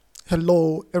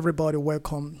Hello, everybody.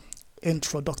 Welcome.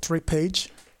 Introductory page,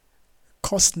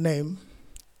 course name,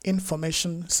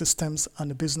 information systems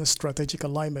and business strategic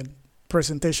alignment,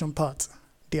 presentation part,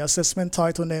 the assessment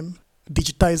title name,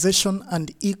 digitization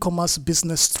and e-commerce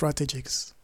business strategies.